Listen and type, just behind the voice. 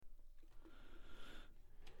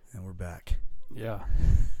we're back. Yeah.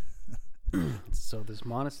 So this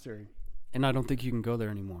monastery, and I don't think you can go there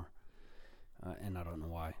anymore. And I don't know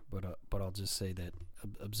why, but I'll just say that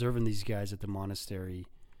observing these guys at the monastery,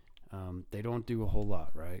 they don't do a whole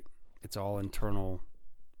lot, right? It's all internal,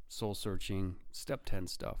 soul searching, step 10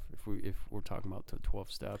 stuff. If we're talking about the 12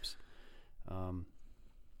 steps,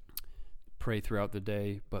 pray throughout the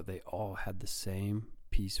day, but they all had the same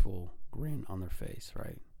peaceful grin on their face,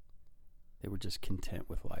 right? They were just content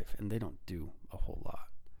with life, and they don't do a whole lot.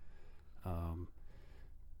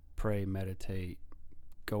 Pray, meditate,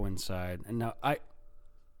 go inside. And now I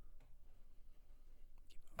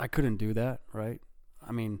couldn't do that, right?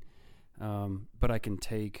 I mean, but I can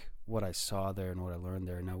take what I saw there and what I learned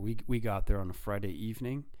there. Now we got there on a Friday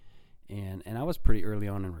evening, and I was pretty early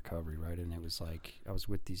on in recovery, right? And it was like I was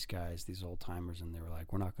with these guys, these old timers, and they were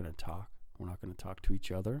like, "We're not going to talk. We're not going to talk to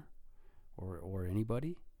each other, or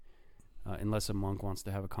anybody, unless a monk wants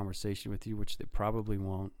to have a conversation with you, which they probably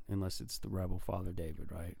won't, unless it's the rebel Father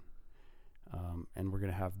David, right? And we're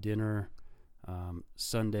going to have dinner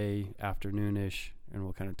Sunday afternoonish, and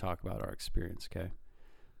we'll kind of talk about our experience, okay?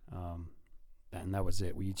 And that was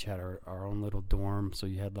it. We each had our own little dorm, so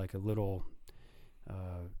you had like a little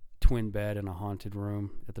twin bed in a haunted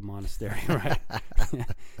room at the monastery, right?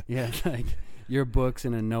 Yeah, like your books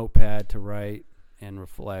and a notepad to write and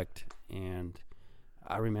reflect. And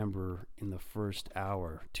I remember in the first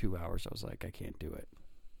hour, 2 hours, I was like, I can't do it.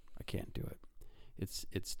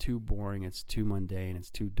 It's too boring, it's too mundane,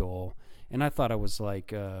 it's too dull. And I thought I was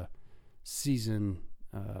like a seasoned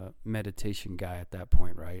meditation guy at that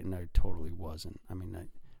point, right? And I totally wasn't. I mean,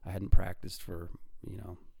 I hadn't practiced for,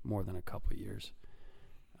 more than a couple of years,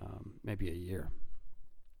 maybe a year.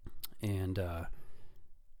 And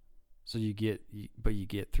so you get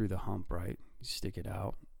through the hump, right? You stick it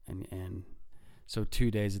out. And so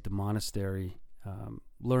 2 days at the monastery,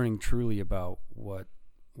 learning truly about what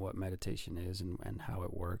meditation is and how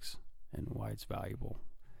it works and why it's valuable.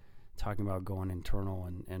 Talking about going internal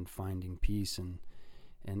and finding peace.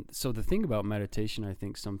 And so the thing about meditation, I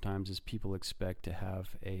think sometimes is people expect to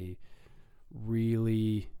have a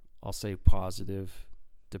really, I'll say positive,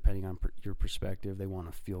 depending on your perspective, they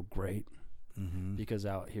want to feel great. Mm-hmm. Because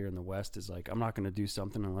out here in the West is like, I'm not going to do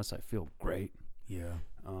something unless I feel great. Yeah.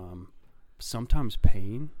 Sometimes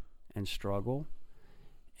pain and struggle,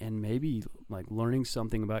 and maybe like learning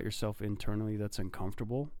something about yourself internally that's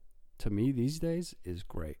uncomfortable, to me these days is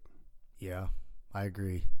great. Yeah, I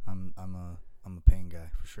agree. I'm a pain guy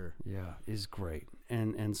for sure. Yeah, is great.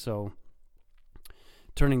 And so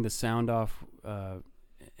turning the sound off,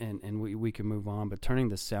 and we can move on, but turning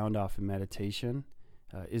the sound off in meditation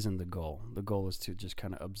isn't the goal. The goal is to just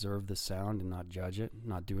kind of observe the sound and not judge it,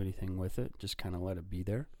 not do anything with it, just kind of let it be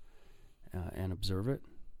there and observe it,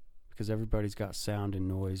 because everybody's got sound and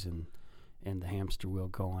noise and the hamster wheel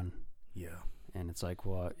going. Yeah. And it's like,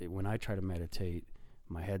 well, when I try to meditate,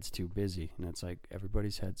 my head's too busy, and it's like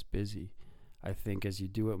everybody's head's busy. I think as you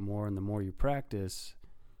do it more and the more you practice,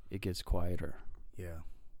 it gets quieter. Yeah.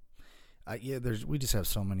 We just have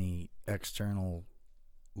so many external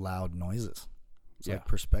loud noises. It's like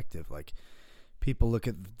perspective. Like people look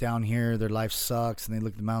at down here, their life sucks, and they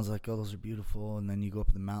look at the mountains like, oh, those are beautiful. And then you go up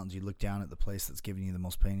in the mountains, you look down at the place that's giving you the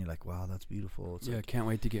most pain. You're like, wow, that's beautiful. It's like, can't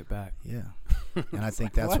wait to get back. Yeah. And I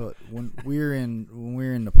think that's what when we were in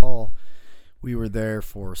Nepal, we were there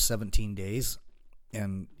for 17 days,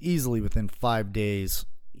 and easily within 5 days,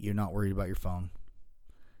 you're not worried about your phone.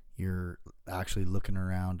 You're actually looking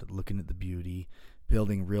around, looking at the beauty,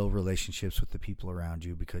 building real relationships with the people around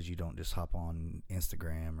you, because you don't just hop on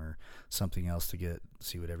Instagram or something else to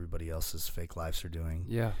see what everybody else's fake lives are doing.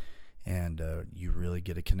 Yeah. And you really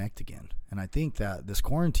get to connect again. And I think that this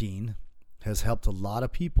quarantine has helped a lot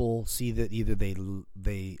of people see that either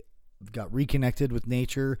they got reconnected with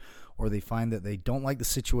nature, or they find that they don't like the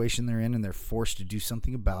situation they're in and they're forced to do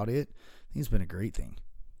something about it. I think it's been a great thing.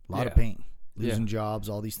 A lot of pain, losing jobs,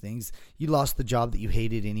 all these things. You lost the job that you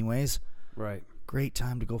hated anyways. Right. Great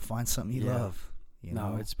time to go find something you love.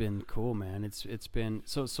 No, it's been cool, man. It's been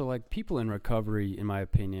so like people in recovery, in my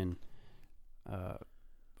opinion,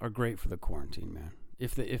 are great for the quarantine, man.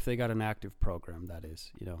 If they got an active program, that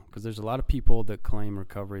is, because there's a lot of people that claim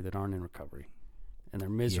recovery that aren't in recovery, and they're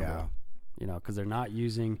miserable, because they're not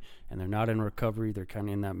using and they're not in recovery. They're kind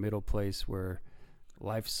of in that middle place where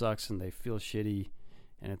life sucks and they feel shitty,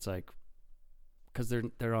 and it's like, because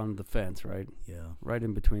they're on the fence, right? Yeah. Right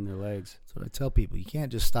in between their legs. That's what I tell people. You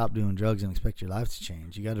can't just stop doing drugs and expect your life to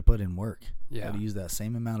change. You got to put in work. Yeah. You got to use that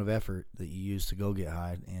same amount of effort that you use to go get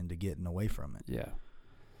high and to getting away from it. Yeah.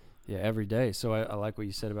 Yeah, every day. So I like what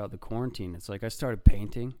you said about the quarantine. It's like I started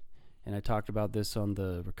painting, And I talked about this on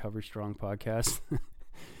the Recovery Strong podcast.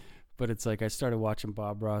 But it's like I started watching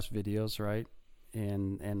Bob Ross videos, right?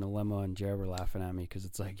 And Alema and Jared were laughing at me because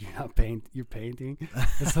it's like, you're painting.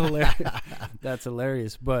 That's hilarious. That's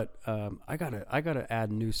hilarious. But I gotta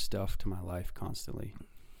add new stuff to my life constantly.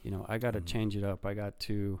 I gotta change it up. I got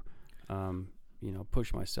to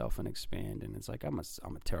push myself and expand. And it's like I'm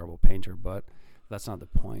a terrible painter, but that's not the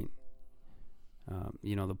point.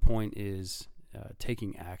 The point is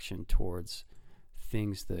taking action towards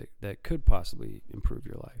things that could possibly improve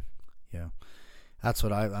your life. Yeah. That's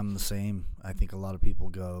what I'm the same. I think a lot of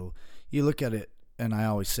people you look at it, and I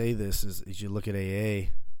always say this, is you look at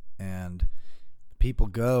AA, and people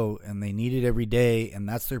go, and they need it every day, and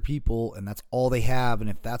that's their people, and that's all they have, and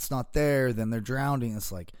if that's not there, then they're drowning.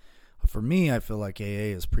 It's like, for me, I feel like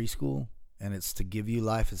AA is preschool, and it's to give you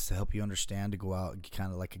life. It's to help you understand, to go out,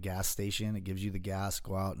 kind of like a gas station. It gives you the gas,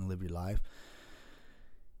 go out and live your life.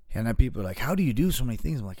 And then people are like, how do you do so many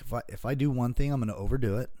things? I'm like, if I do one thing, I'm going to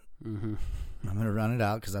overdo it. Mm-hmm. I'm going to run it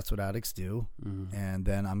out because that's what addicts do. Mm-hmm. And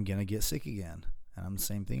then I'm going to get sick again. And I'm the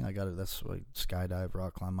same thing. That's like skydive,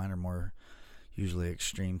 rock climb. Mine are more usually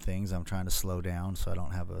extreme things. I'm trying to slow down so I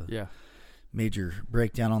don't have a major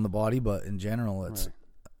breakdown on the body. But in general, it's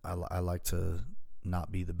I like to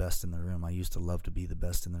not be the best in the room. I used to love to be the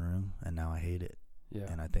best in the room, and now I hate it. Yeah.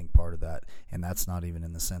 And I think part of that, and that's not even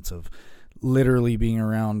in the sense of literally being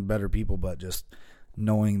around better people, but just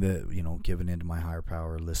knowing that, giving into my higher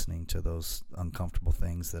power, listening to those uncomfortable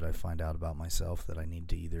things that I find out about myself that I need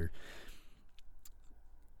to either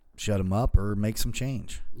shut them up or make some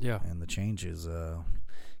change. Yeah. And the changes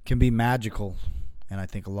can be magical. And I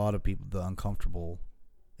think a lot of people, the uncomfortable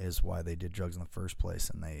is why they did drugs in the first place,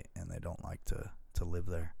 and they don't like to live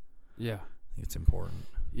there. Yeah. I think it's important.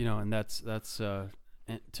 And that's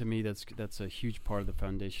to me, that's a huge part of the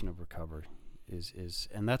foundation of recovery.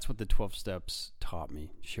 And that's what the 12 steps taught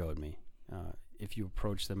me, showed me. If you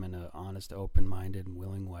approach them in an honest, open-minded, and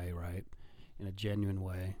willing way, right, in a genuine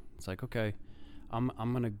way, it's like, okay, I'm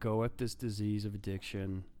gonna go at this disease of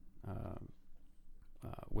addiction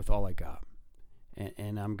with all I got,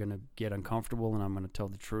 and I'm gonna get uncomfortable, and I'm gonna tell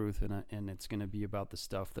the truth, and it's gonna be about the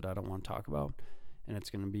stuff that I don't want to talk about, and it's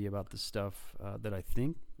gonna be about the stuff that I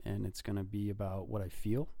think, and it's gonna be about what I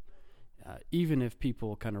feel. Even if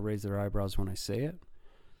people kind of raise their eyebrows when I say it,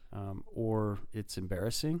 or it's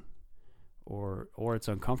embarrassing, or it's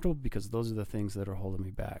uncomfortable, because those are the things that are holding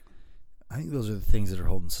me back. I think those are the things that are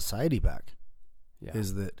holding society back. Yeah.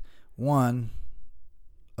 Is that, one,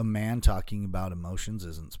 a man talking about emotions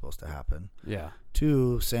isn't supposed to happen. Yeah.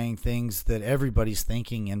 Two, saying things that everybody's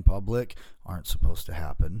thinking in public aren't supposed to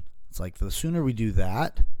happen. It's like the sooner we do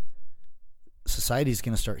that, society's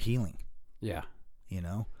going to start healing. Yeah.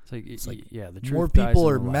 It's like the truth. More people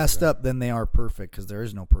are messed up than they are perfect, because there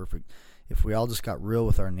is no perfect. If we all just got real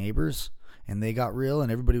with our neighbors, and they got real,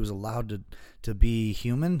 and everybody was allowed to be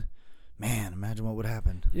human, man, imagine what would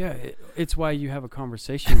happen. Yeah, it's why you have a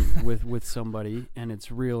conversation with somebody, and it's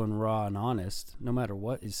real and raw and honest. No matter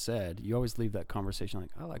what is said, you always leave that conversation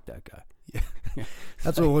like, I like that guy. Yeah.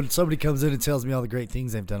 That's what, when somebody comes in and tells me all the great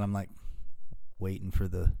things they've done, I'm like waiting for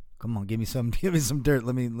come on, give me some dirt.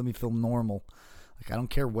 Let me feel normal. Like, I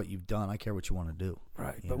don't care what you've done. I care what you want to do.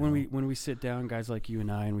 Right. But when we sit down, guys like you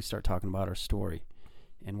and I, and we start talking about our story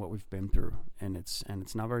and what we've been through, and it's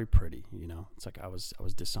not very pretty, It's like I was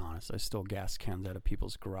dishonest. I stole gas cans out of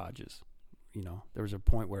people's garages. There was a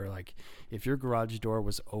point where, like, if your garage door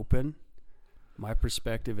was open, my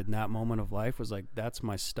perspective in that moment of life was like, that's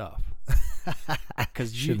my stuff.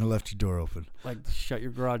 Because you shouldn't have left your door open. Like, shut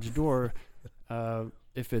your garage door.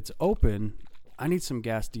 If it's open, I need some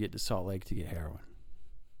gas to get to Salt Lake to get heroin.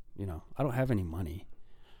 I don't have any money.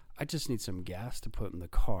 I just need some gas to put in the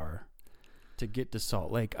car to get to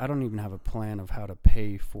Salt Lake. I don't even have a plan of how to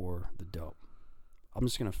pay for the dope. I'm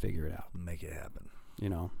just going to figure it out. Make it happen.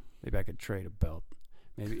 Maybe I could trade a belt.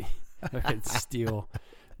 Maybe I could steal.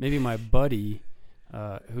 Maybe my buddy,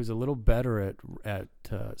 who's a little better at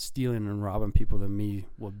stealing and robbing people than me,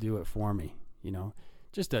 will do it for me.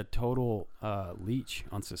 Just a total leech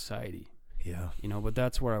on society. Yeah. But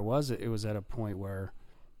that's where I was. It was at a point where,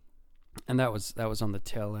 and that was on the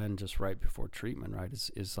tail end, just right before treatment, right?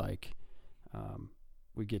 Is like,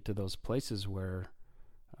 we get to those places where,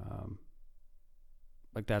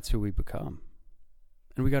 like, that's who we become,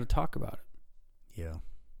 and we got to talk about it. Yeah.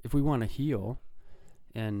 If we want to heal,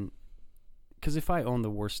 and because if I own the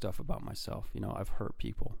worst stuff about myself, I've hurt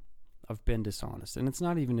people, I've been dishonest, and it's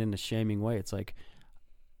not even in a shaming way. It's like,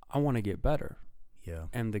 I want to get better. Yeah.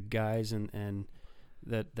 And the guys and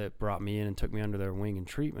that brought me in and took me under their wing in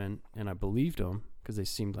treatment, and I believed them because they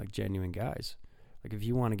seemed like genuine guys. Like, if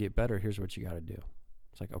you want to get better, here's what you got to do.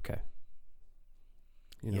 It's like, okay.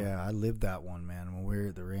 You know? Yeah, I lived that one, man. When we were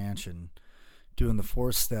at the ranch and doing the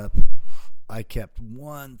 4th step, I kept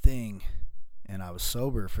one thing, and I was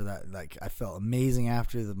sober for that. Like, I felt amazing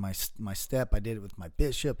after my step. I did it with my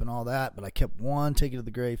bishop and all that, but I kept one take it to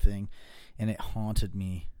the grave thing, and it haunted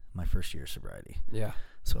me my first year of sobriety. Yeah.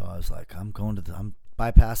 So I was like, I'm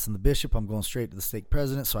bypassing the bishop. I'm going straight to the stake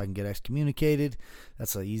president so I can get excommunicated.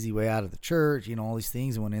 That's an easy way out of the church. You know, all these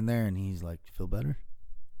things. I went in there, and he's like, "You feel better?"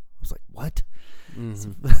 I was like, "What?"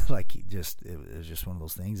 Mm-hmm. Like, it was just one of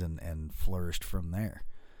those things, and flourished from there.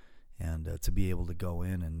 And to be able to go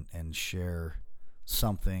in and share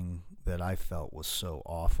something that I felt was so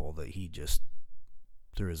awful that he just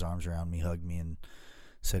threw his arms around me, hugged me, and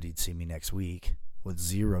said he'd see me next week with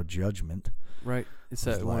zero judgment. Right. It's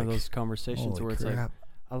one of those conversations where it's crap. like,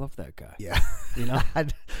 I love that guy. Yeah. You know?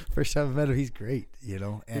 First time I met him, he's great, you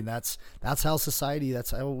know? And that's how society,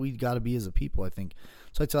 that's how we got to be as a people, I think.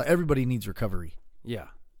 So I tell everybody needs recovery. Yeah.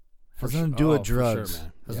 Has nothing to do with drugs. For sure,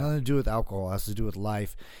 man. Has nothing to do with alcohol. It has to do with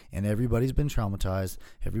life. And everybody's been traumatized.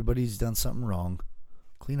 Everybody's done something wrong.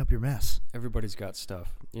 Clean up your mess. Everybody's got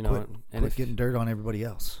stuff, you know. Quit getting dirt on everybody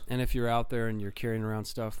else. And if you're out there and you're carrying around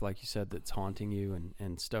stuff, like you said, that's haunting you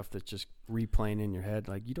and stuff that's just replaying in your head,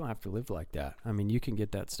 like, you don't have to live like that. I mean, you can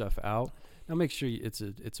get that stuff out. Now, make sure it's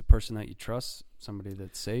a person that you trust, somebody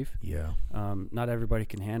that's safe. Yeah. Not everybody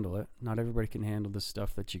can handle it. Not everybody can handle the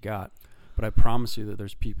stuff that you got. But I promise you that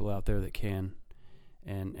there's people out there that can.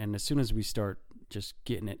 And as soon as we start just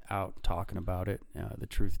getting it out, talking about it, the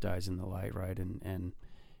truth dies in the light, right? And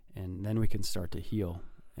then we can start to heal.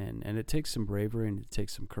 And it takes some bravery and it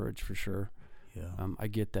takes some courage for sure. Yeah. I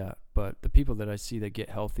get that. But the people that I see that get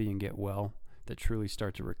healthy and get well, that truly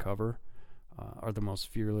start to recover, are the most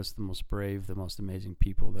fearless, the most brave, the most amazing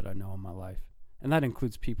people that I know in my life. And that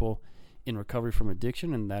includes people in recovery from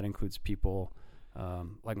addiction, and that includes people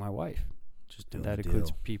like my wife. That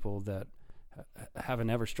includes people that haven't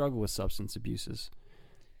ever struggled with substance abuses.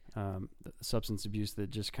 Substance abuse that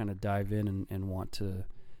just kind of dive in and want to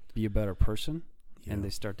be a better person. Yeah. And they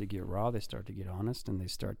start to get raw, they start to get honest, and they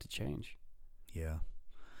start to change. Yeah.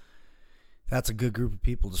 That's a good group of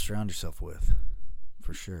people to surround yourself with,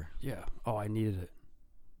 for sure. Yeah. Oh, I needed it.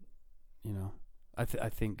 You know, I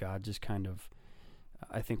think God just kind of,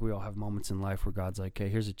 I think we all have moments in life where God's like, hey,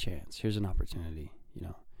 here's a chance. Here's an opportunity. You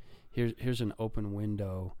know, here's an open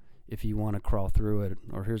window if you want to crawl through it,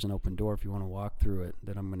 or here's an open door if you want to walk through it,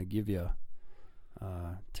 that I'm going to give you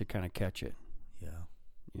to kind of catch it. Yeah.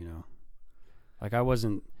 You know, like I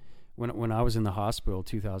wasn't, when I was in the hospital,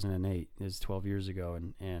 2008 is 12 years ago.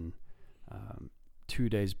 And 2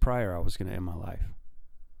 days prior, I was going to end my life.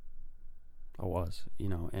 I was, you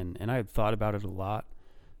know, and I had thought about it a lot.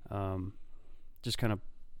 Just kind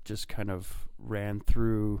of ran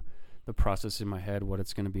through the process in my head, what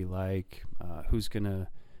it's going to be like, who's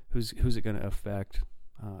it going to affect,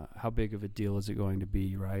 how big of a deal is it going to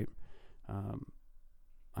be, right?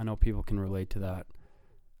 I know people can relate to that.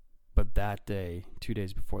 But that day, 2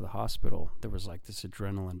 days before the hospital, there was like this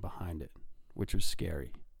adrenaline behind it, which was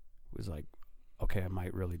scary. It was like, okay, I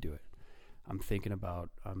might really do it. I'm thinking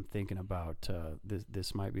about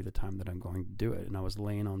this might be the time that I'm going to do it. And I was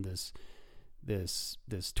laying on this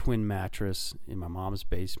twin mattress in my mom's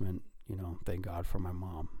basement. You know, thank God for my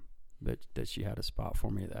mom that she had a spot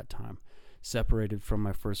for me at that time. Separated from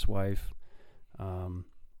my first wife, for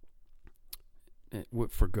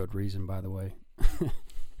good reason, by the way.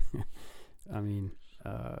 I mean,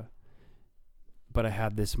 but I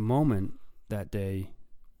had this moment that day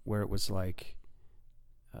where it was like,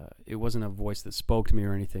 it wasn't a voice that spoke to me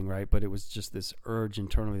or anything, right? But it was just this urge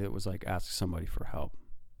internally that was like, ask somebody for help.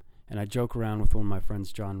 And I joke around with one of my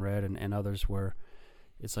friends, John Red, and others, where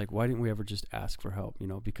it's like, why didn't we ever just ask for help? You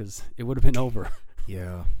know, because it would have been over.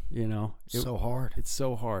 Yeah. You know, so hard. It's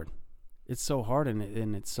so hard. It's so hard,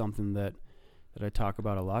 and it's something that I talk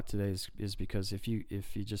about a lot today is because if you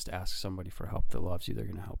just ask somebody for help that loves you, they're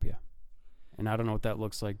going to help you. And I don't know what that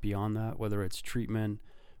looks like beyond that, whether it's treatment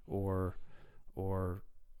or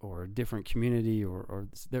a different community or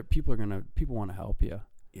there, people want to help you.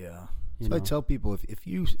 Yeah. So I tell people if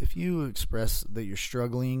you express that you're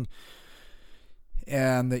struggling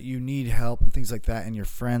and that you need help and things like that, and your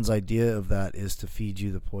friend's idea of that is to feed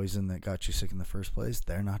you the poison that got you sick in the first place,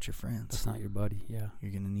 they're not your friends. That's not your buddy. Yeah.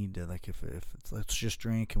 You're going to need to, like, if it's, let's just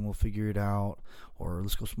drink and we'll figure it out, or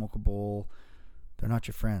let's go smoke a bowl. They're not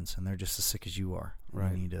your friends, and they're just as sick as you are.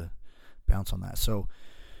 Right. You need to bounce on that. So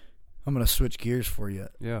I'm going to switch gears for you.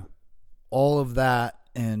 Yeah. All of that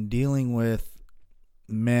and dealing with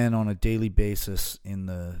men on a daily basis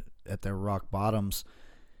at their rock bottoms,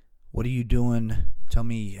 What are you doing? Tell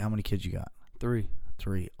me how many kids you got. 3.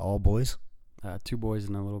 3. All boys? 2 boys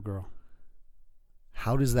and a little girl.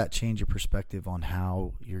 How does that change your perspective on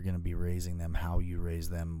how you're going to be raising them, how you raise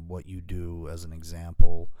them, what you do as an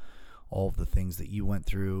example, all of the things that you went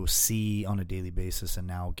through, see on a daily basis, and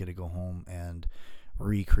now get to go home and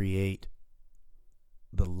recreate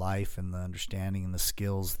the life and the understanding and the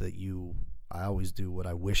skills that I always do what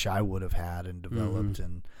I wish I would have had and developed. Mm-hmm.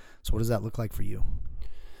 And so what does that look like for you?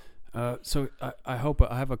 So I hope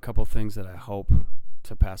I have a couple things that I hope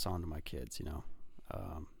to pass on to my kids,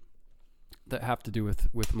 that have to do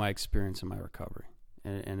with my experience and my recovery.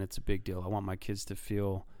 And it's a big deal. I want my kids to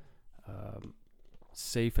feel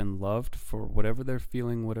safe and loved for whatever they're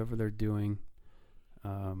feeling, whatever they're doing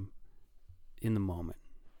in the moment.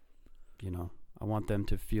 I want them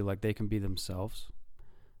to feel like they can be themselves.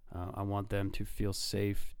 I want them to feel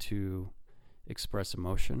safe to express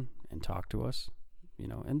emotion and talk to us,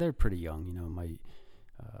 and they're pretty young.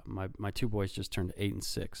 My 2 boys just turned 8 and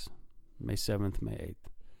 6, May 7th, May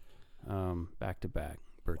 8th, back-to-back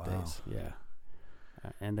birthdays. Wow. Yeah.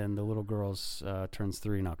 And then the little girl's turns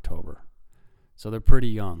 3 in October. So they're pretty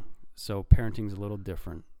young. So parenting's a little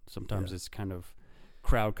different. Sometimes it's kind of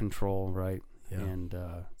crowd control, right? Yeah. And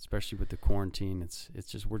especially with the quarantine, it's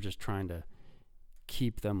just we're just trying to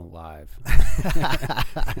keep them alive.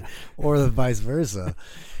 Or the vice versa.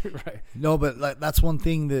 Right. No, but that's one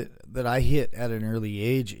thing that I hit at an early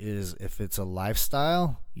age is if it's a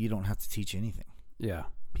lifestyle, you don't have to teach anything. Yeah.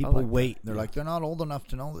 People wait. They're like, they're not old enough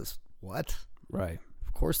to know this. What? Right.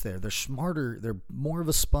 Of course they're smarter. They're more of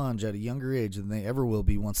a sponge at a younger age than they ever will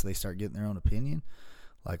be once they start getting their own opinion.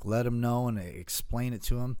 Like, let them know and explain it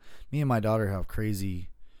to them. Me and my daughter have crazy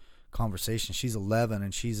conversations. She's 11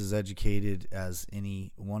 and she's as educated as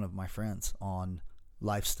any one of my friends on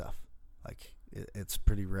life stuff. Like, it's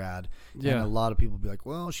pretty rad. Yeah. And a lot of people be like,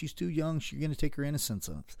 well, she's too young. She's going to take her innocence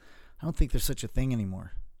up. I don't think there's such a thing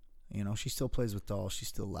anymore. She still plays with dolls. She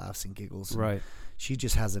still laughs and giggles. Right. She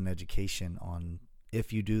just has an education on,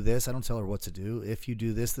 if you do this, I don't tell her what to do. If you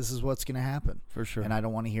do this, this is what's going to happen. For sure. And I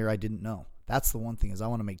don't want to hear I didn't know. That's the one thing is I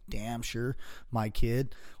want to make damn sure my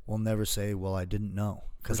kid will never say, well, I didn't know.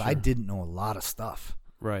 Because I didn't know a lot of stuff.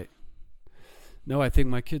 Right. No, I think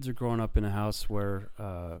my kids are growing up in a house where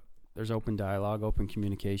there's open dialogue, open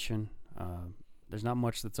communication. There's not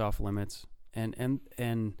much that's off limits. And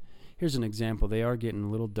here's an example. They are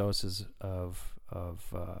getting little doses of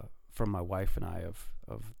from my wife and I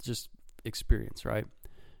of just experience, right?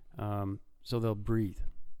 So they'll breathe.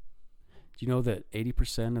 Do you know that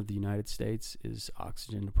 80% of the United States is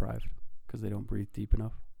oxygen deprived because they don't breathe deep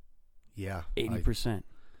enough? Yeah. 80%.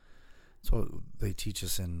 So they teach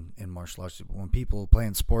us in martial arts. When people play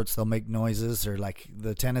in sports, they'll make noises, or like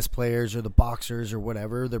the tennis players or the boxers or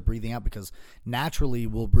whatever, they're breathing out because naturally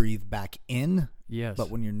we'll breathe back in. Yes. But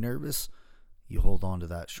when you're nervous, you hold on to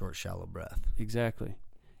that short, shallow breath. Exactly.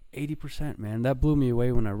 80%, man. That blew me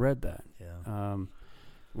away when I read that. Yeah.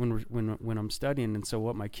 When I'm studying, and so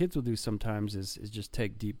what my kids will do sometimes is just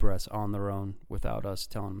take deep breaths on their own without us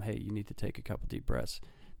telling them, hey, you need to take a couple deep breaths.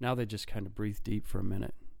 Now they just kind of breathe deep for a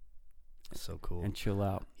minute. So cool. And chill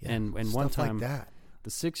out. Yeah, and one time, like that. The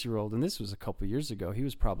 6-year-old, and this was a couple years ago, he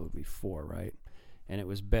was probably 4, right? And it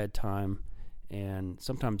was bedtime, and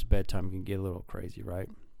sometimes bedtime can get a little crazy, right?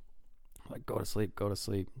 Like, go to sleep.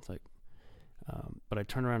 It's like, but I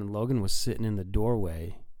turned around and Logan was sitting in the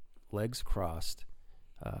doorway, legs crossed,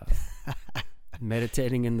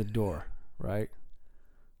 meditating in the door, right?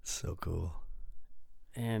 So cool.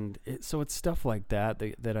 And so it's stuff like that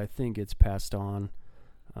I think it's passed on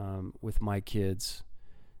with my kids.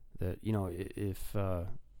 That if now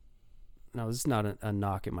this is not a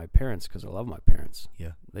knock at my parents because I love my parents.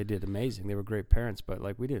 Yeah, they did amazing. They were great parents, but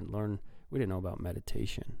like we didn't know about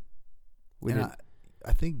meditation.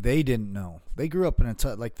 I think they didn't know. They grew up in a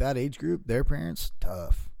like that age group. Their parents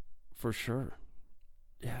tough for sure.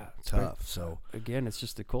 Yeah, tough. So again, it's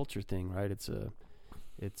just a culture thing, right?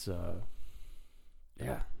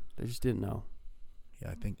 Yeah, they just didn't know.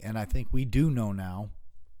 Yeah, I think we do know now,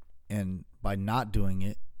 and by not doing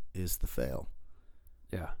it is the fail.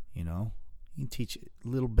 Yeah. You can teach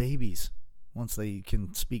little babies once they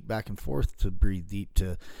can speak back and forth to breathe deep,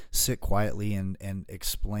 to sit quietly and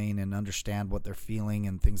explain and understand what they're feeling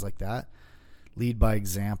and things like that. Lead by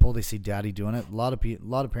example. They see daddy doing it. A lot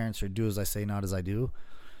of parents are do as I say, not as I do.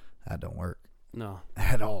 That don't work. No.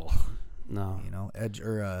 At all. No.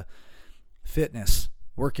 Fitness,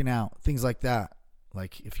 working out, things like that.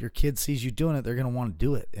 Like if your kid sees you doing it, they're going to want to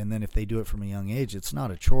do it. And then if they do it from a young age, it's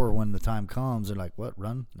not a chore when the time comes. They're like, what,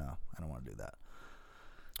 run? No, I don't want to do that.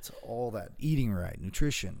 It's all that eating right,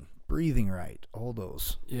 nutrition, breathing right, all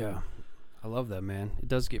those. Yeah. I love that, man. It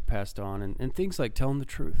does get passed on. And things like telling the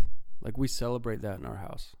truth. Like, we celebrate that in our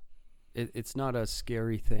house. It's not a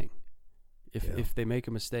scary thing. If they make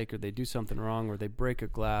a mistake or they do something wrong or they break a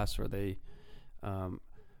glass or they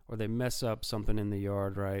mess up something in the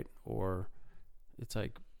yard, right? Or it's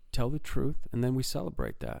like, tell the truth, and then we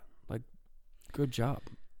celebrate that. Like, good job.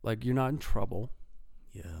 Like, you're not in trouble.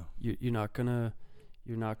 Yeah. You're not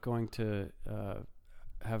going to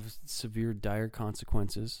have severe, dire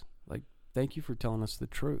consequences. Like, thank you for telling us the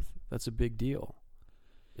truth. That's a big deal.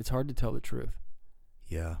 It's hard to tell the truth.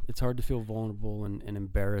 Yeah. It's hard to feel vulnerable and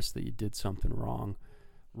embarrassed that you did something wrong,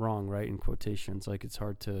 right, in quotations. Like, it's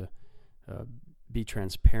hard to be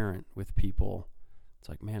transparent with people. It's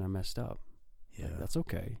like, man, I messed up. Yeah. Like, that's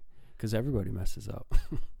okay, because everybody messes up.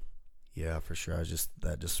 Yeah, for sure.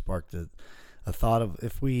 That just sparked a thought of,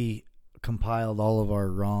 if we compiled all of our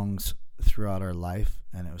wrongs throughout our life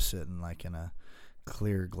and it was sitting like in a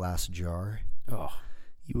clear glass jar,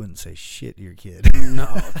 you wouldn't say shit to your kid.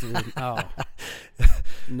 No, dude. Oh,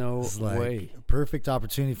 no way. A perfect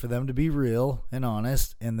opportunity for them to be real and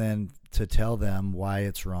honest, and then to tell them why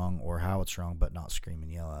it's wrong or how it's wrong, but not scream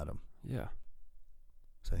and yell at them. Yeah.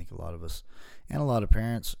 So I think a lot of us and a lot of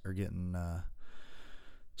parents are getting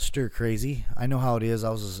stir crazy. I know how it is.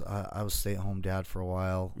 I was stay-at-home dad for a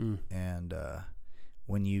while, and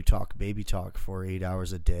when you talk baby talk for 8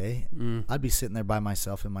 hours a day, I'd be sitting there by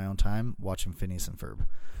myself in my own time watching Phineas and Ferb.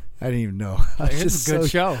 I didn't even know. It's a good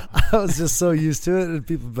show. I was just so used to it, and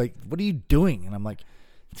people would be like, "What are you doing?" And I'm like,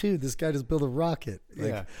 "Dude, this guy just built a rocket." Like,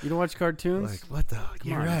 yeah, you don't watch cartoons? Like, what the?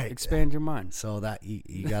 You're right. Expand your mind. So that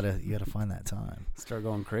you gotta find that time. Start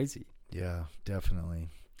going crazy. Yeah, definitely.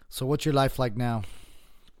 So what's your life like now?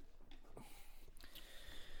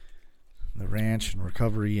 The ranch and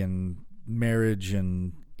recovery and marriage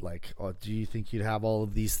and like, do you think you'd have all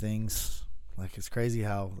of these things? Like, it's crazy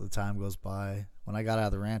how the time goes by. When I got out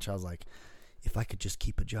of the ranch, I was like, if I could just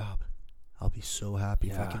keep a job, I'll be so happy.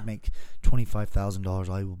 Yeah. If I could make $25,000,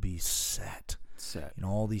 I will be set. You know,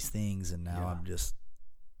 all these things, and now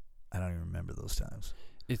I don't even remember those times.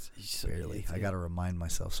 It's barely. I got to remind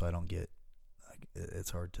myself so I don't get. Like, it's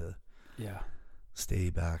hard to. Yeah. Stay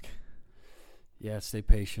back. Yeah, stay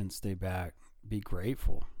patient, stay back, be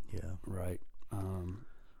grateful. Yeah. Right.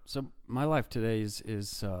 So my life today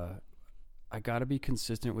is I got to be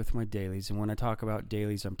consistent with my dailies. And when I talk about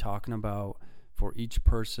dailies, I'm talking about for each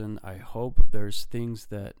person. I hope there's things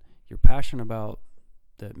that you're passionate about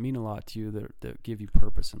that mean a lot to you, that give you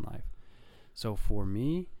purpose in life. So for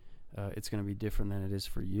me, it's going to be different than it is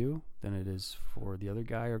for you, than it is for the other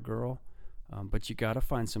guy or girl. But you got to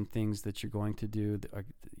find some things that you're going to do.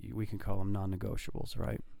 We can call them non-negotiables,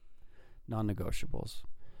 right? Non-negotiables.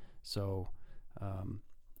 So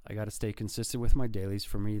I got to stay consistent with my dailies.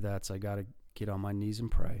 For me, that's I got to get on my knees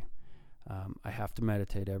and pray. I have to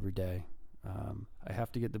meditate every day. I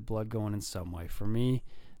have to get the blood going in some way. For me,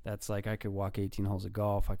 that's like I could walk 18 holes of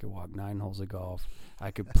golf. I could walk 9 holes of golf.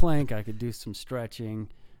 I could plank. I could do some stretching.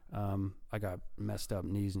 I got messed up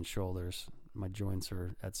knees and shoulders. My joints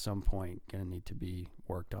are at some point going to need to be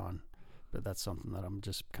worked on, but that's something that I'm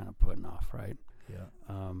just kind of putting off, right?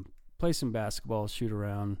 Yeah. Play some basketball, shoot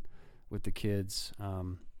around with the kids,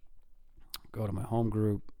 go to my home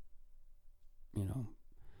group,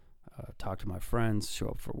 talk to my friends, show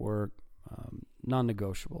up for work,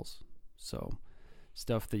 non-negotiables. So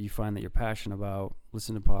stuff that you find that you're passionate about,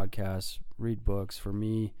 listen to podcasts, read books. For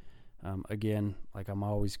me, again, like I'm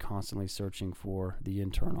always constantly searching for the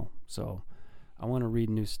internal. So I want to read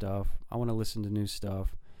new stuff. I want to listen to new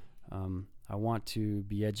stuff. I want to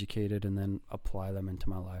be educated and then apply them into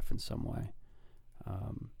my life in some way.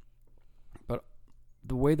 But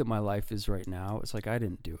the way that my life is right now, it's like I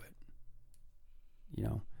didn't do it.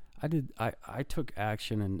 I took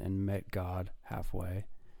action and met God halfway.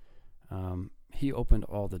 He opened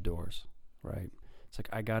all the doors, right? It's like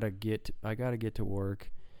I gotta get to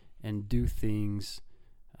work and do things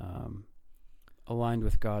aligned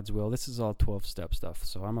with God's will. This is all 12-step stuff,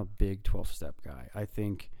 so I'm a big 12-step guy. I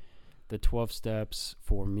think the 12 steps,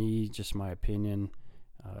 for me, just my opinion,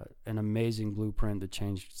 an amazing blueprint that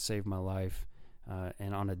saved my life,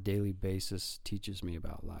 and on a daily basis teaches me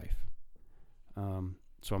about life.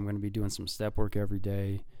 So I'm going to be doing some step work every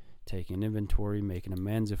day, taking inventory, making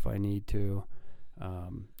amends if I need to,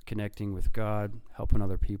 connecting with God, helping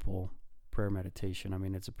other people, prayer, meditation. I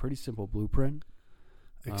mean, it's a pretty simple blueprint.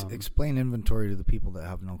 Explain inventory to the people that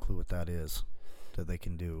have no clue what that is, that they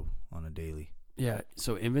can do on a daily. Yeah,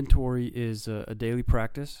 so inventory is a daily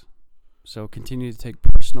practice. So continue to take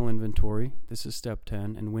personal inventory. This is step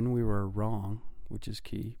 10. And when we were wrong, which is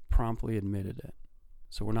key, promptly admitted it.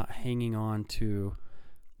 So we're not hanging on to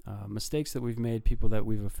mistakes that we've made, people that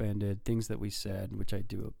we've offended, things that we said, which I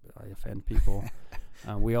do. I offend people.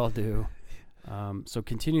 We all do. So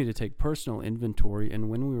continue to take personal inventory, and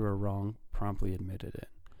when we were wrong, promptly admitted it.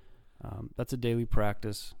 That's a daily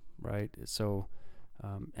practice, right? So,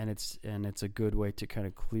 and it's a good way to kind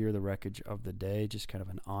of clear the wreckage of the day, just kind of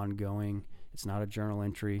an ongoing. It's not a journal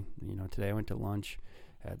entry. You know, today I went to lunch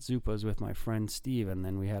at Zupa's with my friend Steve, and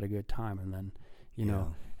then we had a good time, and then, you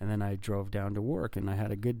know, and then I drove down to work, and I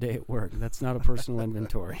had a good day at work. That's not a personal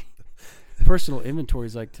inventory. Personal inventory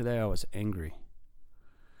is like, today I was angry,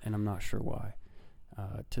 and I'm not sure why.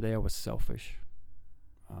 Today I was selfish.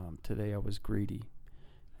 Today I was greedy.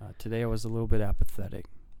 Today I was a little bit apathetic.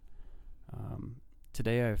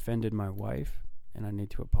 Today I offended my wife, and I need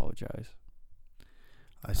to apologize.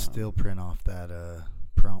 I still print off that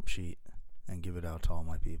prompt sheet and give it out to all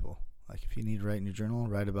my people. Like, if you need to write in your journal,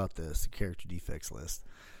 write about this, the character defects list.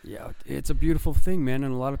 Yeah, it's a beautiful thing, man.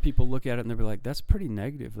 And a lot of people look at it and they'll be like, that's pretty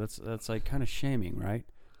negative. That's like kind of shaming, right?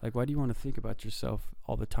 Like, why do you want to think about yourself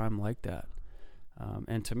all the time like that?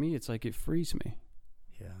 And to me, it's like it frees me.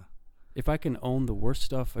 Yeah. If I can own the worst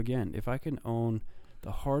stuff, again, if I can own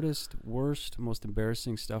the hardest, worst, most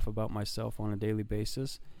embarrassing stuff about myself on a daily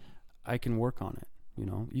basis, I can work on it. You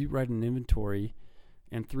know, you write an inventory,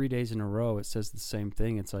 and 3 days in a row it says the same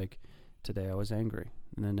thing. It's like, today I was angry,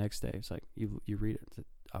 and the next day it's like you read it,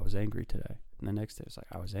 I was angry today, and the next day it's like,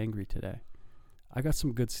 I was angry today. I got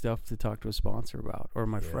some good stuff to talk to a sponsor about, or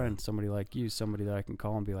my friend, somebody like you, somebody that I can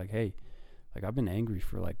call and be like, hey, like, I've been angry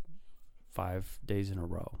for like 5 days in a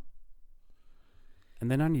row. And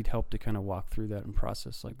then I need help to kind of walk through that and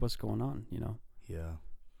process, like, what's going on, you know? Yeah.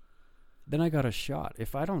 Then I got a shot.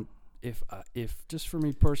 If just for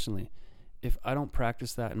me personally, if I don't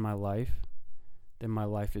practice that in my life, then my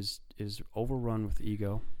life is overrun with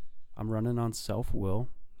ego. I'm running on self-will.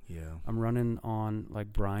 Yeah. I'm running on,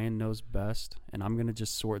 like, Brian knows best, and I'm going to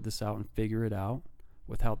just sort this out and figure it out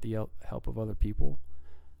without the help of other people.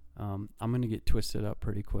 I'm going to get twisted up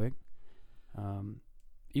pretty quick.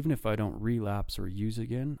 Even if I don't relapse or use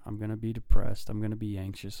again, I'm going to be depressed. I'm going to be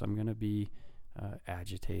anxious. I'm going to be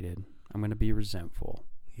agitated. I'm going to be resentful.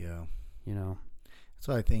 Yeah. You know?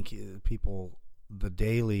 So I think people, the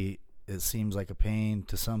daily, it seems like a pain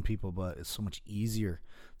to some people, but it's so much easier.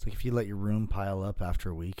 It's like if you let your room pile up after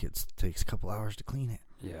a week, it takes a couple hours to clean it.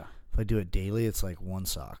 Yeah. If I do it daily, it's like one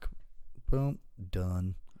sock. Boom,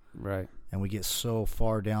 done. Right. And we get so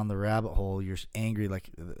far down the rabbit hole, you're angry, like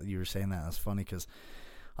you were saying that. That's funny because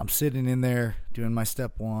I'm sitting in there doing my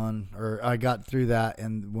step one, or I got through that,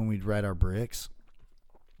 and when we'd write our bricks,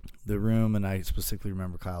 the room, and I specifically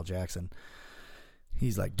remember Kyle Jackson,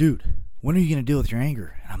 he's like, dude, when are you going to deal with your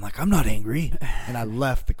anger? And I'm like, I'm not angry. And I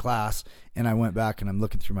left the class, and I went back, and I'm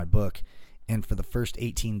looking through my book, and for the first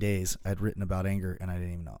 18 days, I'd written about anger, and I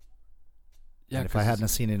didn't even know. Yeah, and if I hadn't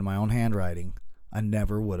seen it in my own handwriting, I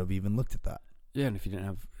never would have even looked at that. Yeah, and if you didn't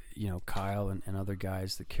have, you know, Kyle and other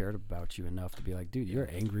guys that cared about you enough to be like, dude, you're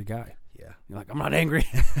an angry guy. Yeah. You're like, I'm not angry.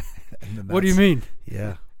 What do you mean?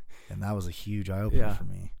 Yeah. And that was a huge eye-opener for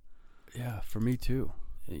me. Yeah, for me too.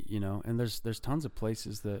 You know, and there's tons of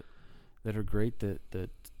places that are great that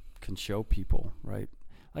can show people, right?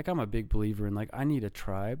 Like, I'm a big believer in, like, I need a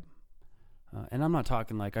tribe. And I'm not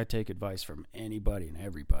talking like I take advice from anybody and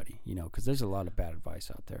everybody, you know, because there's a lot of bad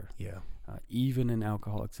advice out there. Yeah. Even in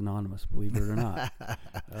Alcoholics Anonymous, believe it or not.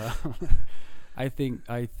 I think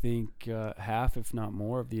half, if not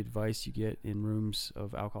more, of the advice you get in rooms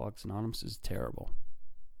of Alcoholics Anonymous is terrible,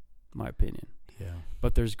 in my opinion. Yeah.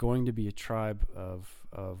 But there's going to be a tribe of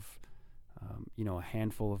you know, a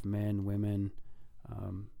handful of men, women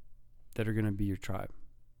that are going to be your tribe.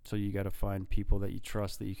 So you got to find people that you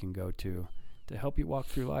trust that you can go to help you walk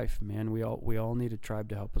through life, man. We all need a tribe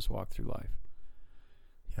to help us walk through life.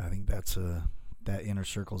 Yeah, I think that inner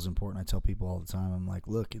circle is important. I tell people all the time, I'm like,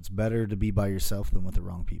 look, it's better to be by yourself than with the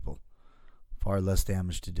wrong people. Far less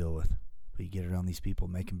damage to deal with. But you get around these people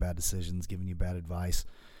making bad decisions, giving you bad advice.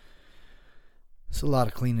 It's a lot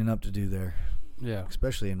of cleaning up to do there. Yeah.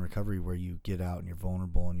 Especially in recovery, where you get out and you're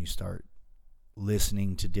vulnerable and you start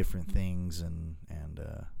listening to different things, and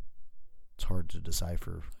it's hard to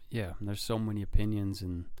decipher. Yeah, and there's so many opinions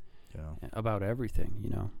and about everything, you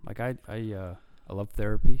know. Like I love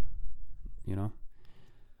therapy, you know.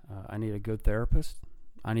 I need a good therapist.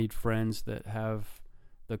 I need friends that have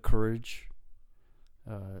the courage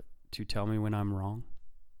to tell me when I'm wrong,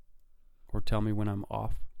 or tell me when I'm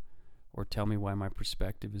off, or tell me why my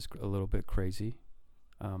perspective is a little bit crazy.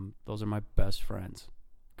 Those are my best friends,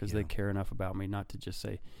 because they care enough about me not to just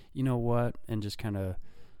say, you know what, and just kind of,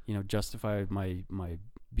 you know, justify my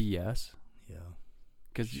BS. Yeah.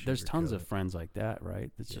 Because there's tons of friends like that,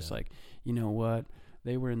 right? It's just Yeah. like, you know what?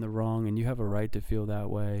 They were in the wrong, and you have a right to feel that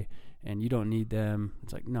way, and you don't need them.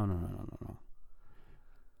 It's like, no.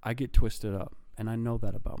 I get twisted up, and I know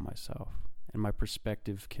that about myself. And my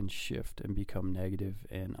perspective can shift and become negative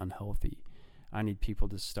and unhealthy. I need people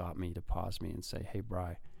to stop me, to pause me, and say, hey,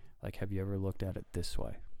 Bri, like, have you ever looked at it this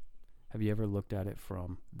way? Have you ever looked at it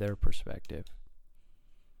from their perspective?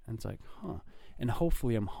 And it's like, huh. And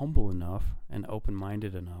hopefully I'm humble enough and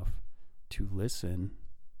open-minded enough to listen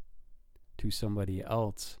to somebody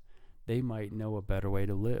else. They might know a better way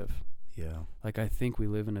to live. Yeah. Like, I think we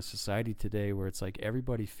live in a society today where it's like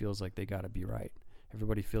everybody feels like they got to be right.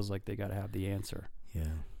 Everybody feels like they got to have the answer.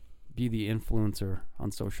 Yeah. Be the influencer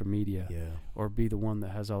on social media. Yeah. Or be the one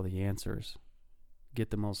that has all the answers. Get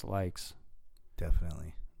the most likes.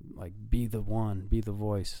 Definitely. Like, be the one. Be the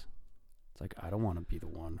voice. It's like, I don't want to be the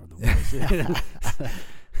one or the voice.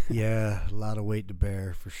 Yeah, a lot of weight to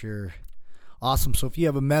bear for sure. Awesome. So if you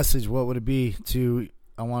have a message, what would it be to,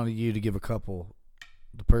 I wanted you to give a couple,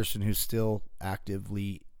 the person who's still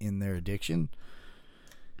actively in their addiction,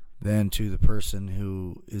 then to the person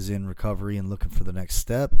who is in recovery and looking for the next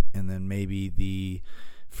step, and then maybe the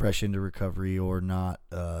fresh into recovery or not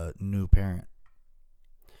new parent.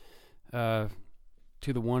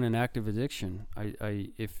 To the one in active addiction,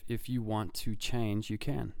 if you want to change, you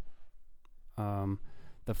can.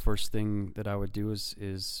 The first thing that I would do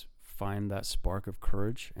is find that spark of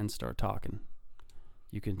courage and start talking.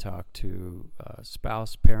 You can talk to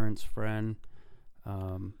spouse, parents, friend,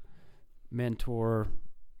 mentor,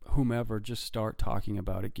 whomever. Just start talking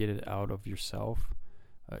about it. Get it out of yourself.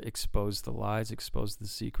 Expose the lies. Expose the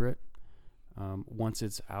secret. Once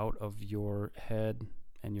it's out of your head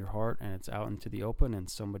and your heart and it's out into the open and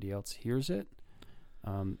somebody else hears it,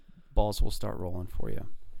 balls will start rolling for you.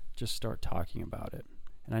 Just start talking about it.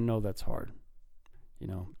 And I know that's hard. You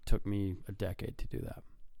know, it took me a decade to do that.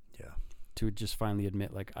 Yeah. To just finally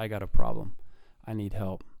admit, like, I got a problem. I need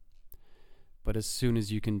help. But as soon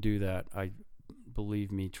as you can do that,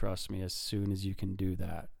 believe me, trust me, as soon as you can do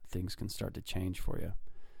that, things can start to change for you.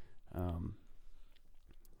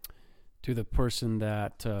 To the person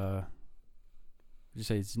that, you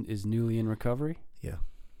say is newly in recovery? Yeah.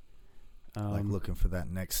 Like looking for that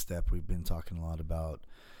next step. We've been talking a lot about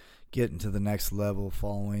getting to the next level,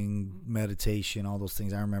 following meditation, all those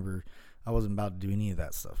things. I remember I wasn't about to do any of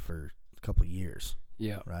that stuff for a couple of years.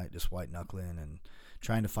 Yeah. Right? Just white knuckling and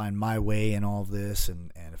trying to find my way in all of this.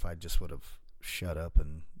 And if I just would have shut up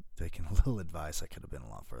and taken a little advice, I could have been a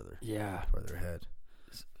lot further. Yeah. Further ahead.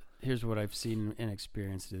 Here's what I've seen and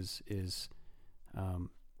experienced is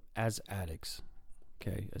as addicts,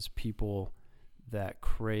 okay, as people that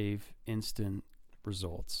crave instant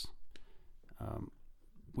results,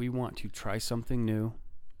 we want to try something new.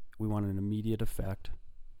 We want an immediate effect.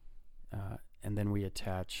 And then we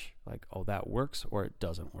attach like, oh, that works or it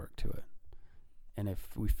doesn't work to it. And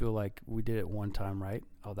if we feel like we did it one time right,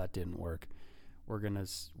 oh, that didn't work, we're gonna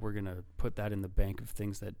put that in the bank of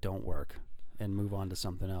things that don't work and move on to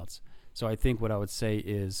something else. So I think what I would say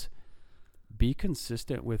is be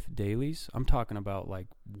consistent with dailies. I'm talking about like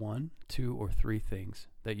 1, 2, or 3 things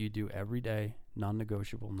that you do every day,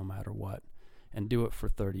 non-negotiable no matter what, and do it for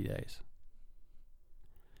 30 days.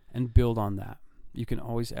 And build on that. You can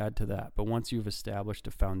always add to that. But once you've established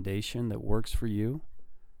a foundation that works for you,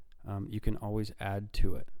 you can always add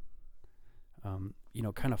to it.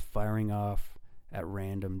 Kind of firing off at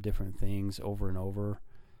random different things over and over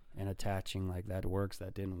and attaching like that works,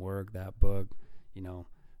 that didn't work, that book,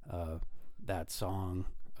 that song,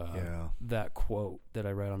 that quote that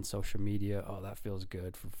I read on social media. Oh, that feels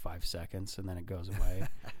good for 5 seconds and then it goes away.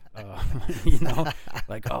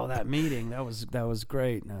 Like, oh, that meeting, that was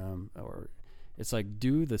great. Or it's like,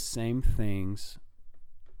 do the same things,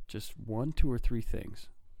 just 1, 2, or 3 things.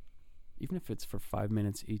 Even if it's for 5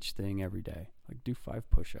 minutes each thing every day, like do 5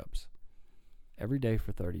 push-ups every day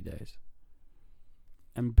for 30 days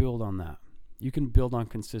and build on that. You can build on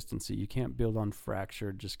consistency. You can't build on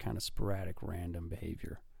fractured, just kind of sporadic, random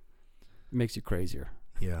behavior. It makes you crazier.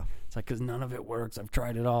 Yeah. It's like, because none of it works. I've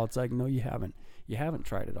tried it all. It's like, no, you haven't. You haven't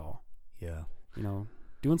tried it all. Yeah.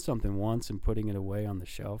 Doing something once and putting it away on the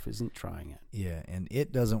shelf isn't trying it. Yeah, and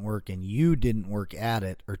it doesn't work and you didn't work at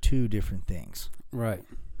it are 2 different things. Right.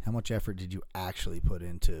 How much effort did you actually put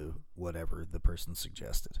into whatever the person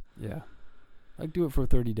suggested? Yeah. Like, do it for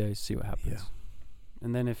 30 days, see what happens. Yeah.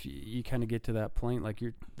 And then if you kind of get to that point, like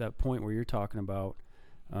that point where you're talking about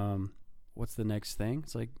what's the next thing,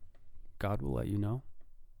 it's like God will let you know.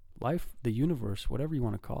 Life, the universe, whatever you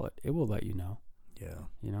want to call it, it will let you know.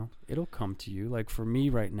 Yeah. It'll come to you. Like for me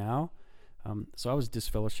right now, so I was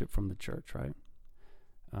disfellowshipped from the church, right?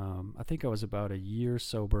 I think I was about a year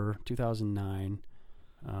sober, 2009,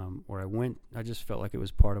 where I just felt like it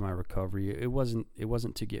was part of my recovery. It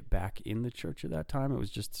wasn't to get back in the church at that time. It was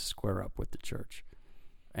just to square up with the church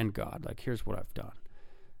and God. Like, here's what I've done.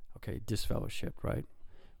 Okay, disfellowship, right?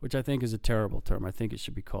 Which I think is a terrible term. I think it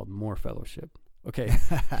should be called more fellowship. Okay,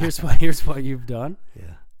 here's what you've done.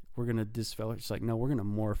 Yeah. We're going to disfellowship. It's like, no, we're going to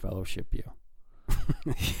more fellowship you.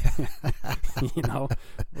 You know,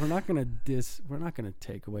 we're not going to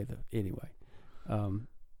take away anyway.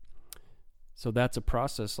 So that's a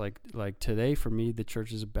process. Like today for me, the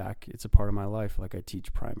church is back. It's a part of my life. Like, I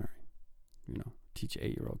teach primary, teach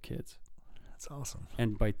 8-year-old kids. That's awesome.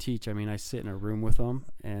 And by teach, I mean, I sit in a room with them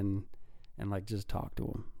and like just talk to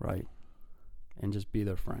them, right? And just be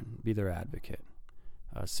their friend, be their advocate,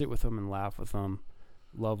 sit with them and laugh with them,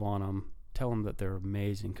 love on them, tell them that they're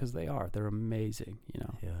amazing, because they're amazing.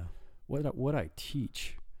 Yeah. What I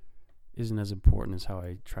teach isn't as important as how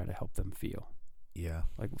I try to help them feel. Yeah.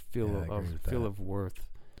 Like feel of worth,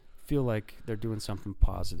 feel like they're doing something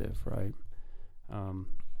positive, right?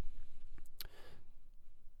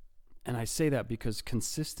 And I say that because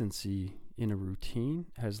consistency in a routine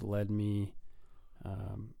has led me,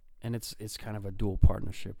 and it's kind of a dual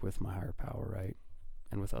partnership with my higher power, right?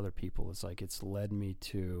 And with other people. It's like it's led me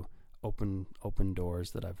to open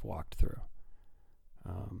doors that I've walked through.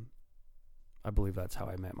 I believe that's how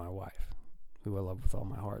I met my wife, who I love with all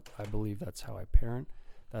my heart. I believe that's how I parent.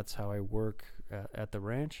 That's how I work at the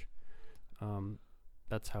ranch.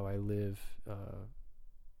 That's how I live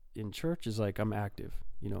in church. Is like I'm active.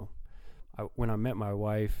 When I met my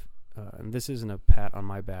wife, and this isn't a pat on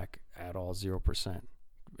my back at all, 0%.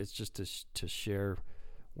 It's just to share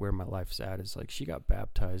where my life's at. Is like she got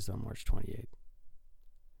baptized on March 28th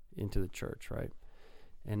into the church, right?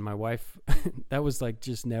 And my wife, that was like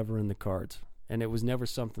just never in the cards. And it was never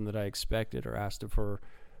something that I expected or asked of her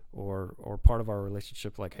or part of our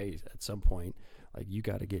relationship. Like, hey, at some point, like you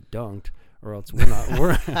got to get dunked or else we're not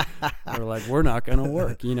going to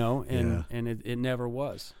work, and it never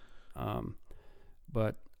was.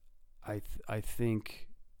 But I think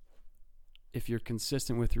if you're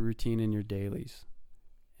consistent with your routine and your dailies,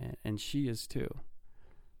 and she is too,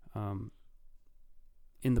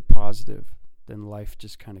 in the positive, then life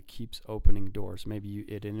just kind of keeps opening doors. Maybe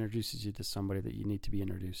it introduces you to somebody that you need to be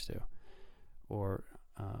introduced to, or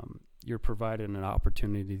you're provided an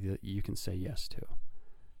opportunity that you can say yes to.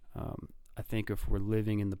 I think if we're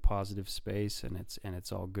living in the positive space and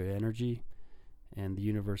it's all good energy, and the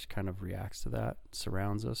universe kind of reacts to that,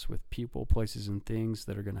 surrounds us with people, places, and things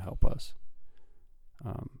that are going to help us.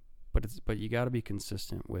 But you got to be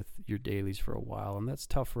consistent with your dailies for a while, and that's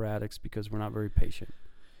tough for addicts because we're not very patient.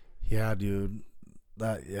 Yeah, dude.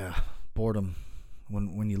 Boredom.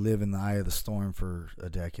 When you live in the eye of the storm for a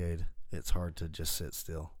decade, it's hard to just sit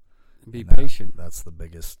still. Be patient. That's the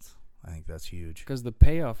biggest. I think that's huge. Because the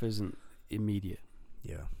payoff isn't immediate.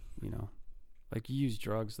 Yeah. Like you use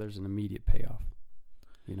drugs, there's an immediate payoff.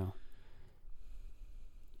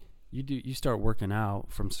 You start working out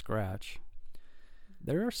from scratch,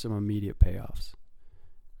 there are some immediate payoffs.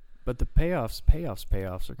 But the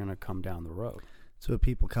payoffs are going to come down the road. So if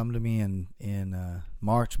people come to me in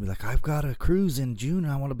March and be like, I've got a cruise in June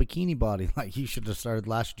and I want a bikini body. Like, you should have started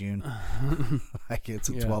last June. Like, it's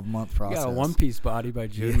a 12-month process. You got a one-piece body by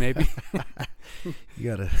June, maybe.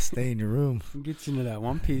 You got to stay in your room. Get you into that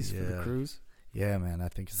one piece for the cruise. Yeah, man, I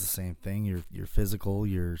think it's the same thing. Your physical,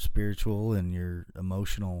 your spiritual, and your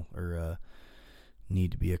emotional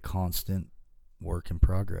need to be a constant work in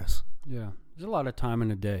progress. Yeah. There's a lot of time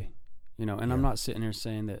in a day, and I'm not sitting here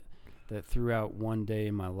saying that throughout one day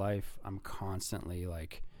in my life I'm constantly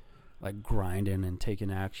like grinding and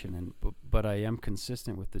taking action, but I am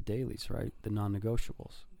consistent with the dailies, right? The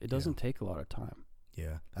non-negotiables. It doesn't take a lot of time.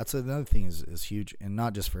 Yeah. That's another thing is huge, and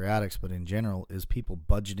not just for addicts, but in general, is people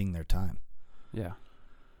budgeting their time. Yeah.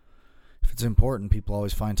 If it's important, people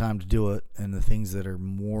always find time to do it, and the things that are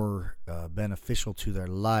more beneficial to their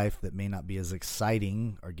life that may not be as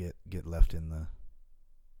exciting or get left in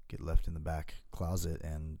the back closet,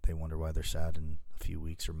 and they wonder why they're sad in a few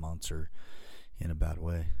weeks or months or in a bad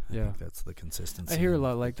way. I think that's the consistency. I hear a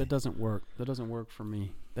lot like that doesn't work. That doesn't work for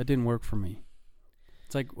me. That didn't work for me.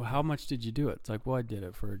 It's like, well, how much did you do it? It's like, well, I did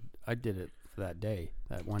it for that day,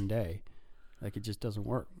 that one day. Like, it just doesn't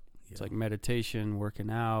work. Yeah. It's like meditation, working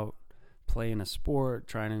out, playing a sport,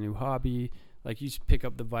 trying a new hobby. Like, you just pick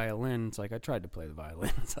up the violin. It's like, I tried to play the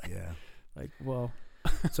violin. It's like, well.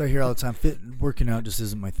 So I hear all the time, working out just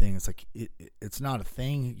isn't my thing. It's like, it's not a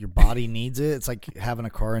thing. Your body needs it. It's like having a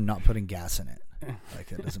car and not putting gas in it. Like,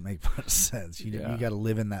 that doesn't make much sense. You got to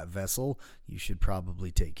live in that vessel. You should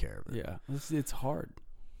probably take care of it. Yeah, it's hard.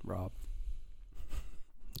 Rob.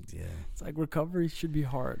 Yeah. It's like recovery should be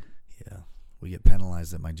hard. Yeah. We get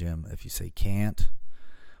penalized at my gym if you say can't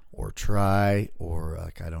or try or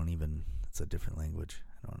like it's a different language.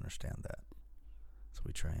 I don't understand that. So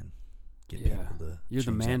we try and get people to You're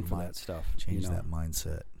the man for that stuff. Change that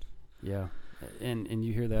mindset. Yeah. And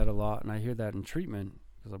you hear that a lot, and I hear that in treatment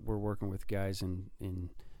because we're working with guys in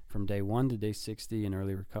from day 1 to day 60 in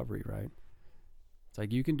early recovery, right? It's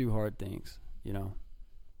like you can do hard things,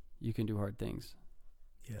 You can do hard things.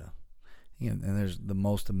 Yeah. And there's the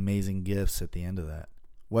most amazing gifts at the end of that.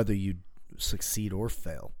 Whether you succeed or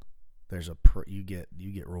fail, there's you get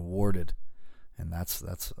rewarded, and that's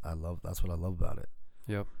what I love about it.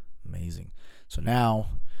 Yep. Amazing. So now,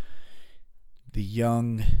 the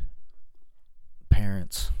young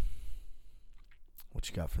parents, what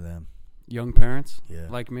you got for them? Young parents, yeah,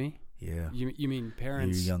 like me. Yeah. You mean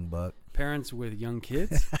parents? You young buck. Parents with young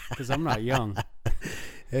kids? Because I'm not young.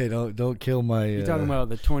 Hey, don't kill my. You talking about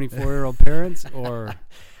the 24-year-old parents, or?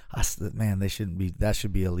 Man, they shouldn't be. That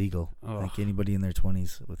should be illegal. Oh. Like anybody in their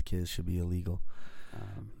 20s with kids should be illegal.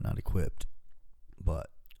 Not equipped, but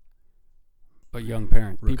young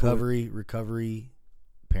parents, recovery,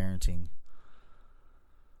 parenting,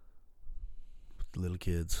 little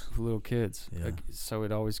kids. Yeah. So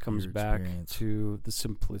it always comes Your back experience. to the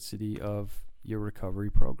simplicity of your recovery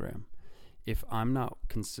program. If I'm not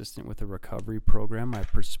consistent with a recovery program, my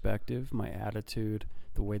perspective, my attitude,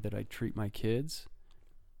 the way that I treat my kids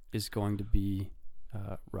is going to be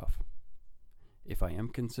rough. If I am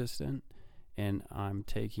consistent and I'm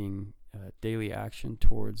taking daily action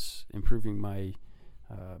towards improving my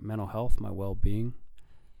mental health, my well-being,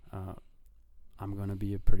 I'm going to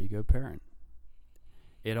be a pretty good parent.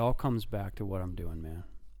 It all comes back to what I'm doing, man.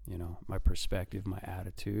 My perspective, my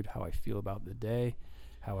attitude, how I feel about the day,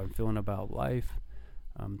 how I'm feeling about life.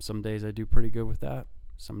 Some days I do pretty good with that.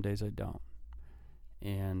 Some days I don't.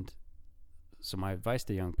 And so my advice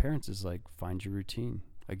to young parents is like, find your routine.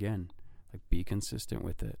 Again, like be consistent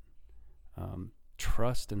with it.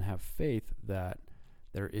 Trust and have faith that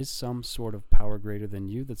there is some sort of power greater than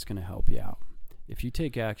you that's going to help you out. If you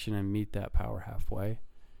take action and meet that power halfway,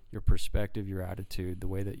 your perspective, your attitude, the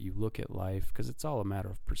way that you look at life, because it's all a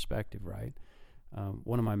matter of perspective, right?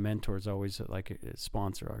 One of my mentors always, like a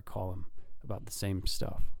sponsor, I call him, about the same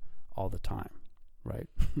stuff all the time, right?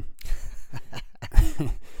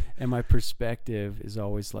 And my perspective is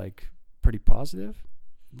always like pretty positive.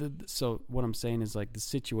 So what I'm saying is like the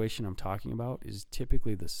situation I'm talking about is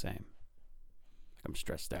typically the same. I'm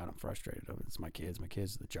stressed out, I'm frustrated. It's my kids,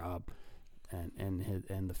 the job.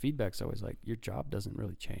 And the feedback's always like, your job doesn't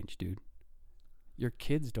really change, dude. Your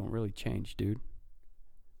kids don't really change, dude.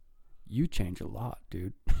 You change a lot,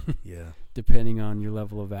 dude. Yeah. Depending on your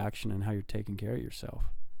level of action and how you're taking care of yourself.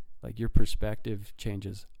 Like your perspective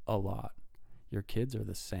changes a lot. Your kids are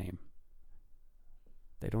the same.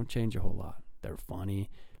 They don't change a whole lot. They're funny.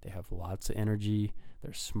 They have lots of energy.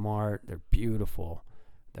 They're smart. They're beautiful.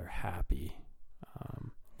 They're happy.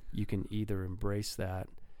 You can either embrace that,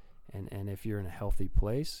 and if you're in a healthy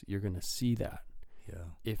place, you're going to see that. Yeah.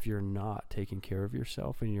 If you're not taking care of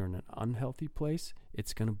yourself and you're in an unhealthy place,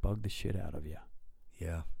 it's going to bug the shit out of you.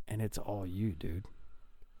 Yeah. And it's all you, dude.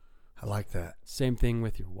 I like that. Same thing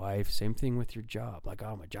with your wife. Same thing with your job. Like,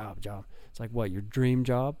 oh, my job. It's like, what, your dream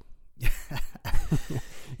job?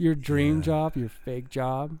 Your dream job, your fake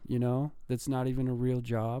job, that's not even a real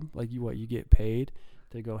job. Like, you get paid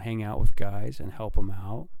to go hang out with guys and help them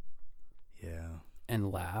out. Yeah.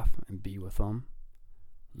 And laugh and be with them,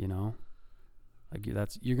 Like,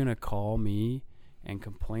 you're going to call me and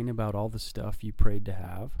complain about all the stuff you prayed to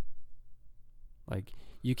have. Like,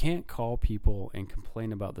 you can't call people and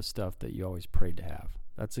complain about the stuff that you always prayed to have.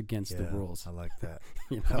 That's against the rules. I like that.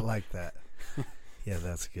 I like that. Yeah,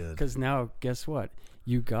 that's good. Because now, guess what?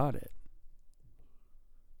 You got it.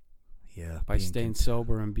 Yeah. By staying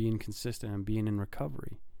sober and being consistent and being in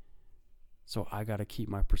recovery. So I got to keep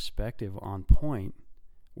my perspective on point,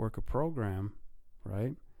 work a program,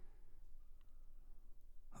 right?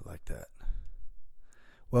 I like that.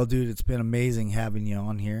 Well, dude, it's been amazing having you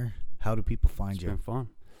on here. How do people find you? It's been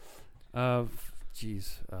fun.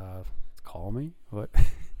 Call me. What?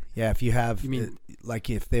 Yeah, if you have, you mean, like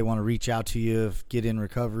if they want to reach out to you, if get in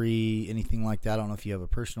recovery, anything like that. I don't know if you have a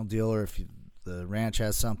personal deal or if the ranch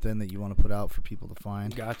has something that you want to put out for people to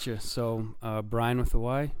find. Gotcha. So Brian with the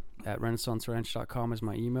Y at renaissanceranch.com is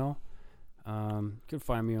my email. You can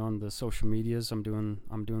find me on the social medias. I'm doing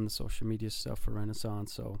the social media stuff for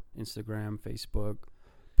Renaissance. So Instagram, Facebook,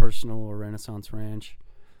 personal or Renaissance Ranch.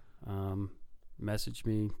 Message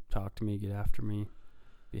me, talk to me, get after me.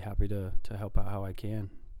 Be happy to help out how I can.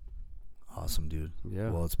 Awesome, dude. Yeah.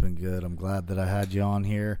 Well, it's been good. I'm glad that I had you on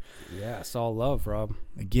here. Yeah, it's all love, Rob.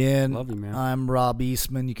 Again, Love you, man. I'm Rob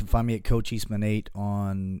Eastman. You can find me at Coach Eastman8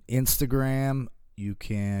 on Instagram. You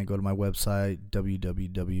can go to my website,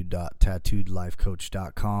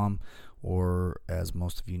 www.tattooedlifecoach.com, or as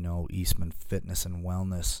most of you know, Eastman Fitness and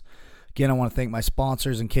Wellness. Again, I want to thank my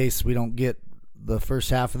sponsors in case we don't get the first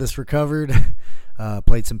half of this recovered.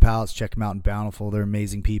 Plates and Pallets, check them out in Bountiful. They're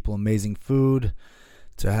amazing people, amazing food.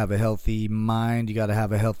 To have a healthy mind, you got to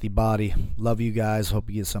have a healthy body. Love you guys. Hope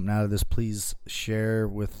you get something out of this. Please share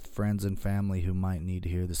with friends and family who might need to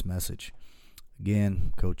hear this message.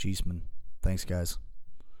 Again, Coach Eastman. Thanks, guys.